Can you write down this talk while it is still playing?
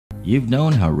You've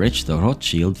known how rich the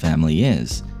Rothschild family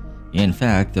is. In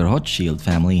fact, the Rothschild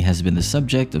family has been the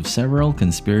subject of several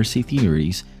conspiracy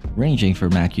theories, ranging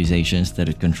from accusations that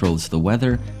it controls the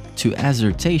weather to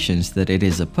assertions that it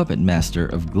is a puppet master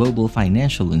of global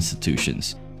financial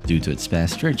institutions due to its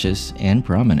past riches and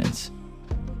prominence.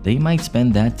 They might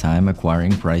spend that time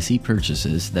acquiring pricey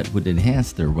purchases that would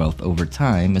enhance their wealth over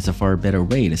time as a far better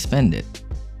way to spend it.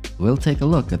 We'll take a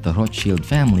look at the Rothschild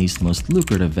family's most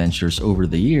lucrative ventures over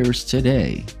the years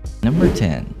today. Number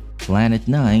 10. Planet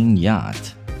 9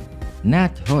 Yacht.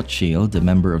 Nat Rothschild, a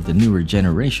member of the newer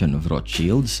generation of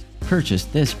Rothschilds,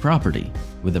 purchased this property.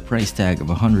 With a price tag of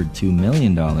 $102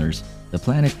 million, the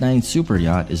Planet 9 super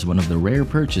yacht is one of the rare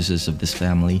purchases of this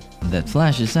family that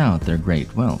flashes out their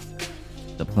great wealth.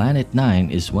 The Planet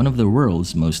 9 is one of the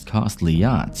world's most costly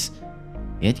yachts.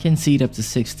 It can seat up to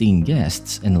 16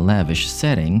 guests in a lavish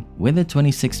setting, with a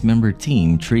 26-member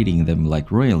team treating them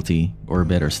like royalty, or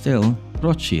better still,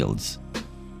 Rothschilds.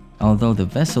 Although the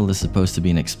vessel is supposed to be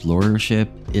an explorer ship,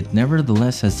 it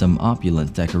nevertheless has some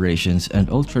opulent decorations and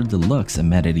ultra-deluxe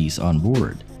amenities on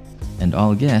board. And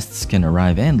all guests can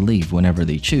arrive and leave whenever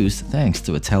they choose thanks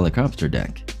to its helicopter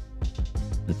deck.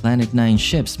 The Planet 9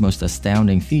 ship's most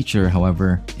astounding feature,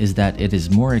 however, is that it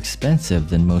is more expensive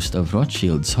than most of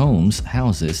Rothschild's homes,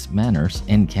 houses, manors,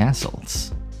 and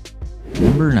castles.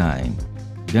 Number 9.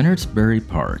 Gunnersbury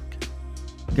Park.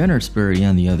 Gunnersbury,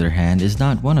 on the other hand, is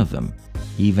not one of them,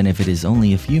 even if it is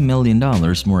only a few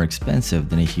 $1,000,000 more expensive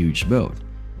than a huge boat.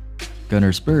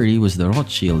 Gunnersbury was the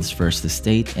Rothschilds' first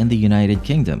estate in the United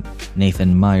Kingdom.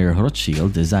 Nathan Meyer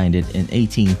Rothschild designed it in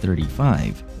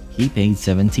 1835. He paid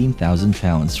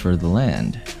 £17,000 for the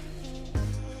land.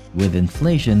 With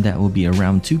inflation, that will be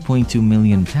around £2.2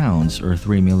 million or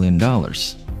 $3 million.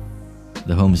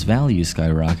 The home's value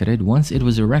skyrocketed once it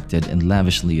was erected and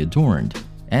lavishly adorned,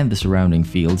 and the surrounding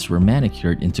fields were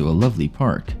manicured into a lovely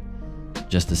park.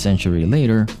 Just a century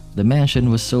later, the mansion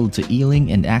was sold to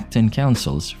Ealing and Acton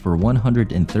councils for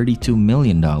 $132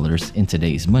 million in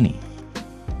today's money.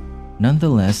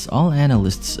 Nonetheless, all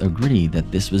analysts agree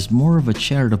that this was more of a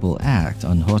charitable act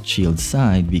on Rothschild's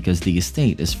side because the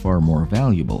estate is far more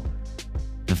valuable.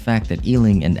 The fact that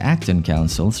Ealing and Acton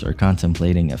councils are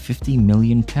contemplating a £50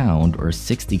 million or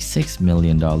 $66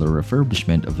 million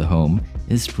refurbishment of the home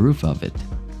is proof of it.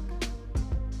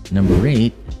 Number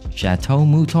 8. Chateau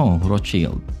Mouton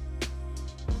Rothschild.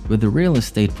 With a real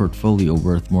estate portfolio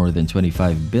worth more than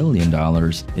 $25 billion,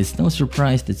 it's no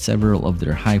surprise that several of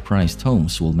their high-priced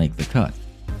homes will make the cut.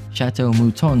 Chateau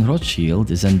Mouton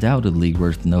Rothschild is undoubtedly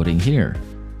worth noting here,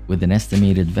 with an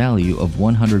estimated value of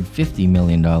 $150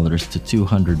 million to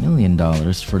 $200 million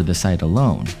for the site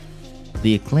alone.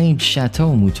 The acclaimed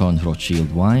Chateau Mouton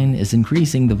Rothschild wine is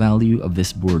increasing the value of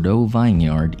this Bordeaux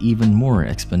vineyard even more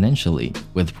exponentially,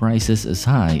 with prices as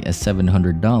high as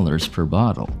 $700 per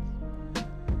bottle.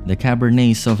 The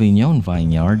Cabernet Sauvignon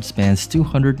vineyard spans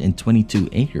 222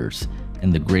 acres,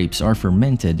 and the grapes are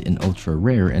fermented in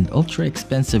ultra-rare and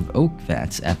ultra-expensive oak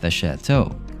vats at the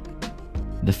chateau.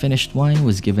 The finished wine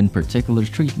was given particular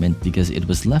treatment because it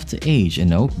was left to age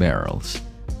in oak barrels.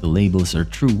 The labels are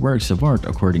true works of art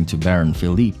according to Baron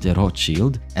Philippe de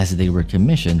Rothschild, as they were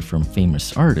commissioned from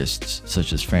famous artists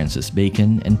such as Francis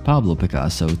Bacon and Pablo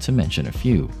Picasso, to mention a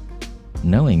few.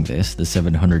 Knowing this, the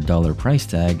 $700 price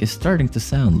tag is starting to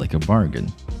sound like a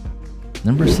bargain.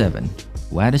 Number 7.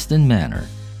 Waddesdon Manor.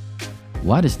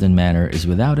 Waddesdon Manor is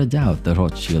without a doubt the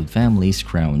Rothschild family's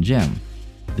crown gem.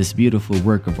 This beautiful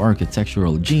work of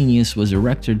architectural genius was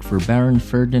erected for Baron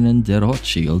Ferdinand de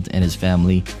Rothschild and his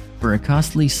family for a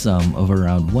costly sum of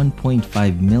around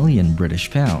 1.5 million British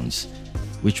pounds,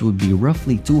 which would be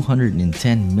roughly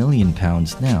 210 million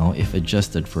pounds now if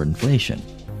adjusted for inflation.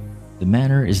 The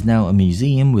manor is now a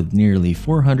museum with nearly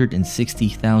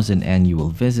 460,000 annual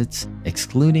visits,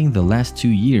 excluding the last 2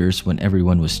 years when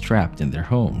everyone was trapped in their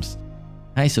homes.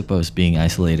 I suppose being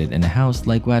isolated in a house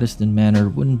like Waddesdon Manor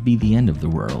wouldn't be the end of the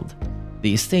world.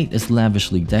 The estate is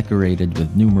lavishly decorated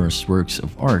with numerous works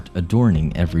of art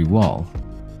adorning every wall.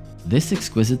 This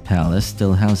exquisite palace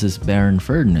still houses Baron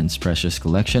Ferdinand's precious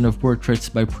collection of portraits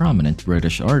by prominent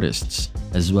British artists,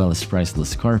 as well as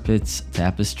priceless carpets,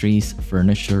 tapestries,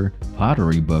 furniture,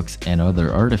 pottery books, and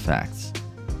other artifacts.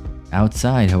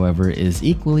 Outside, however, is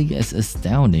equally as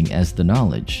astounding as the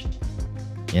knowledge.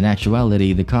 In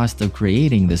actuality, the cost of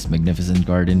creating this magnificent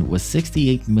garden was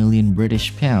 68 million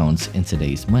British pounds in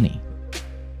today's money.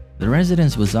 The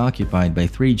residence was occupied by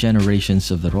 3 generations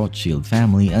of the Rothschild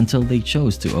family until they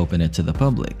chose to open it to the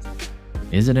public.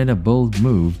 Isn't it a bold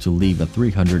move to leave a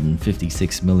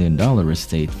 $356 million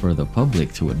estate for the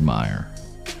public to admire?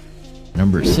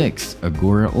 Number 6.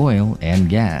 Agora Oil and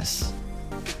Gas.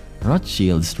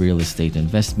 Rothschild's real estate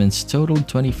investments totaled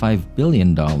 $25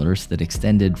 billion that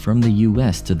extended from the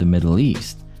US to the Middle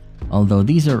East. Although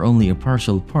these are only a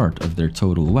partial part of their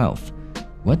total wealth,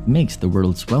 what makes the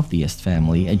world's wealthiest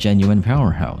family a genuine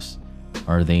powerhouse?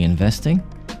 Are they investing?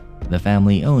 The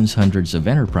family owns hundreds of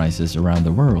enterprises around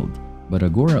the world, but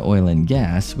Agora Oil and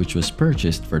Gas, which was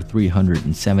purchased for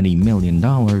 $370 million,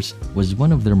 was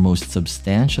one of their most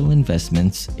substantial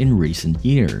investments in recent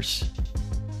years.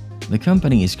 The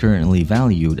company is currently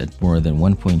valued at more than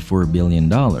 $1.4 billion.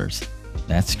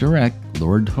 That's correct,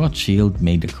 Lord Rothschild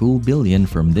made a cool billion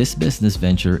from this business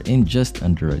venture in just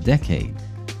under a decade.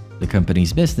 The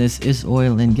company's business is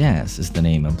oil and gas, as the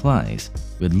name implies,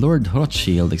 with Lord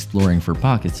Rothschild exploring for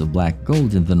pockets of black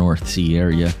gold in the North Sea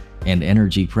area and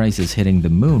energy prices hitting the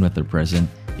moon at the present.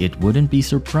 It wouldn't be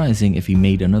surprising if he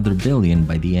made another billion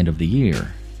by the end of the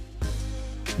year.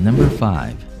 Number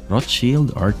 5.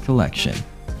 Rothschild Art Collection.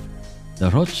 The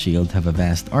Rothschild have a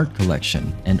vast art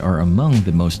collection and are among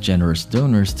the most generous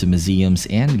donors to museums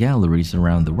and galleries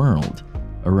around the world.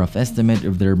 A rough estimate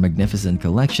of their magnificent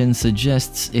collection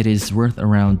suggests it is worth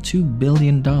around $2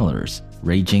 billion,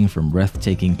 ranging from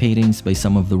breathtaking paintings by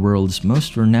some of the world's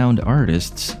most renowned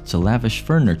artists to lavish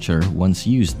furniture once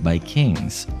used by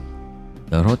kings.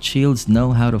 The Rothschilds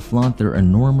know how to flaunt their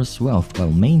enormous wealth while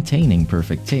maintaining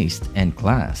perfect taste and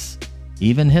class.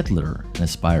 Even Hitler, an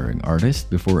aspiring artist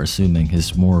before assuming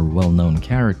his more well-known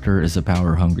character as a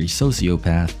power-hungry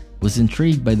sociopath, was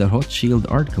intrigued by the Rothschild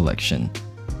art collection.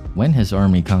 When his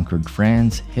army conquered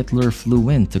France, Hitler flew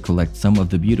in to collect some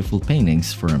of the beautiful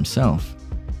paintings for himself.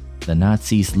 The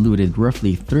Nazis looted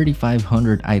roughly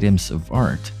 3,500 items of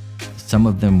art. Some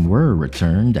of them were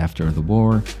returned after the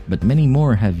war, but many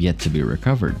more have yet to be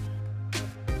recovered.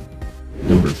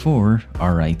 Number 4.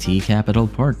 RIT Capital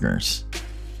Partners.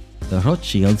 The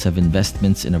Rothschilds have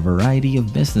investments in a variety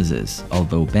of businesses,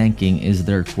 although banking is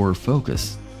their core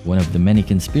focus. One of the many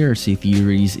conspiracy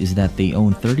theories is that they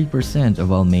own 30%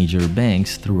 of all major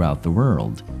banks throughout the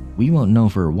world. We won't know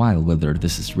for a while whether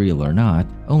this is real or not,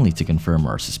 only to confirm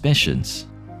our suspicions.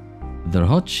 The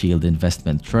Rothschild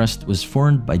Investment Trust was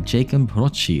formed by Jacob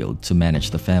Rothschild to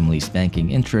manage the family's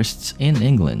banking interests in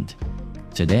England.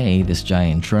 Today, this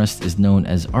giant trust is known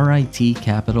as RIT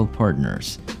Capital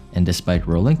Partners, and despite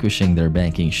relinquishing their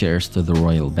banking shares to the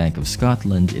Royal Bank of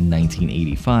Scotland in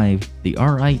 1985, the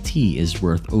RIT is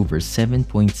worth over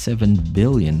 $7.7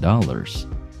 billion.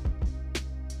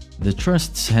 The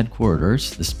Trust's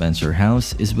headquarters, the Spencer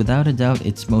House, is without a doubt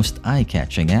its most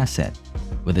eye-catching asset.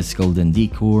 With its golden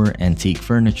decor, antique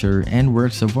furniture, and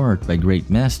works of art by great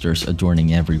masters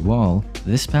adorning every wall,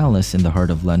 this palace in the heart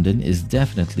of London is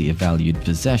definitely a valued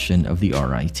possession of the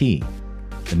RIT.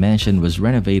 The mansion was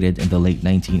renovated in the late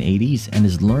 1980s and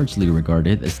is largely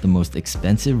regarded as the most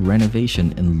expensive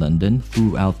renovation in London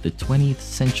throughout the 20th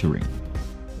century.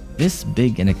 This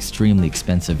big and extremely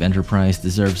expensive enterprise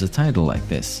deserves a title like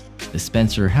this. The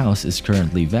Spencer House is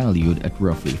currently valued at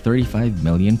roughly £35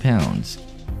 million,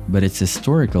 but its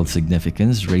historical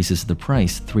significance raises the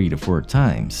price 3 to 4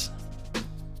 times.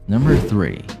 Number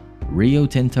 3. Rio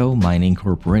Tinto Mining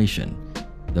Corporation.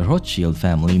 The Rothschild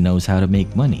family knows how to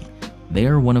make money. They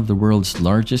are one of the world's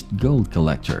largest gold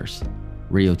collectors.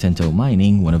 Rio Tinto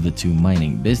Mining, one of the 2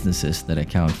 mining businesses that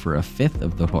account for a fifth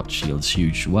of the Rothschilds'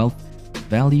 huge wealth,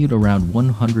 valued around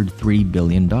 $103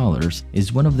 billion,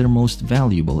 is one of their most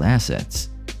valuable assets.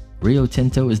 Rio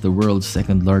Tinto is the world's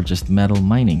second largest metal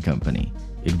mining company.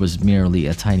 It was merely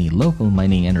a tiny local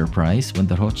mining enterprise when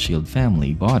the Rothschild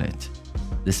family bought it.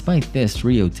 Despite this,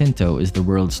 Rio Tinto is the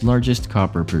world's largest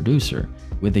copper producer,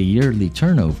 with a yearly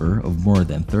turnover of more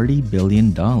than $30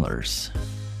 billion.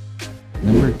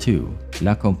 Number 2.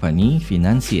 La Compagnie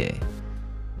Financière.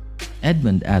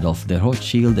 Edmund Adolph de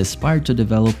Rothschild aspired to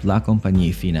develop La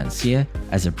Compagnie Financière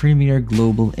as a premier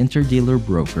global interdealer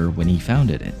broker when he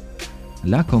founded it.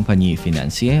 La Compagnie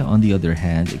Financière, on the other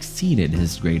hand, exceeded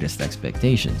his greatest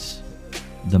expectations.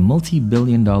 The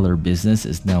multi-billion-dollar business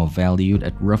is now valued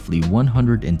at roughly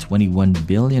 $121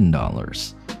 billion.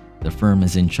 The firm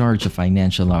is in charge of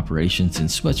financial operations in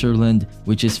Switzerland,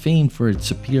 which is famed for its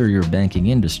superior banking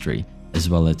industry, as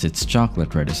well as its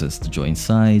chocolate reticence to join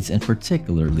sides and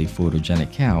particularly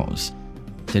photogenic cows.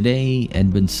 Today,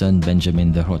 Edmund's son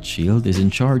Benjamin de Rothschild is in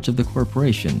charge of the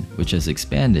corporation, which has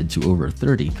expanded to over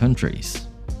 30 countries.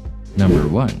 Number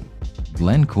 1.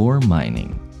 Glencore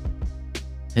Mining.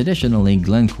 Additionally,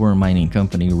 Glencore Mining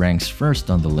Company ranks first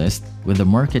on the list with a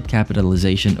market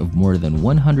capitalization of more than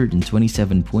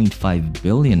 $127.5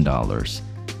 billion.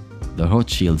 The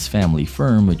Rothschilds family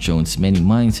firm, which owns many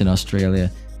mines in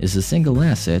Australia, is a single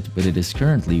asset, but it is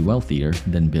currently wealthier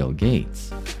than Bill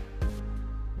Gates.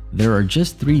 There are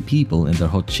just 3 people in the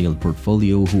Rothschild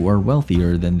portfolio who are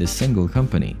wealthier than this single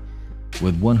company.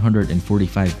 With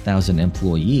 145,000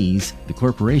 employees, the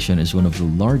corporation is one of the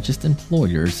largest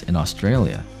employers in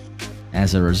Australia.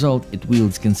 As a result, it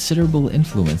wields considerable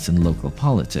influence in local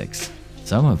politics.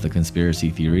 Some of the conspiracy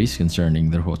theories concerning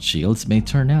the Rothschilds may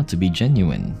turn out to be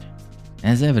genuine.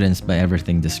 As evidenced by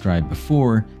everything described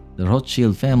before, the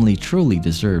Rothschild family truly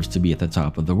deserves to be at the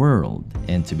top of the world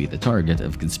and to be the target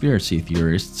of conspiracy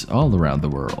theorists all around the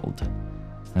world.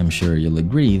 I'm sure you'll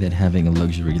agree that having a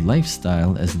luxury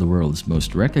lifestyle as the world's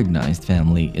most recognized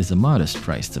family is a modest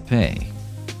price to pay.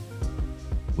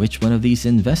 Which one of these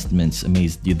investments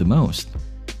amazed you the most?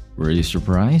 Were you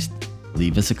surprised?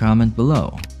 Leave us a comment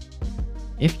below.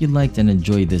 If you liked and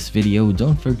enjoyed this video,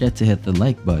 don't forget to hit the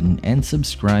like button and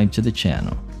subscribe to the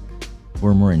channel.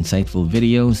 For more insightful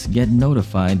videos, get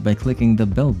notified by clicking the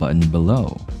bell button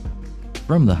below.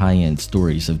 From the high-end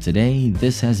stories of today,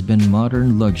 this has been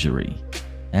Modern Luxury.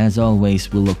 As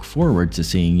always, we'll look forward to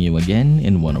seeing you again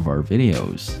in one of our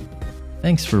videos.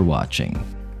 Thanks for watching.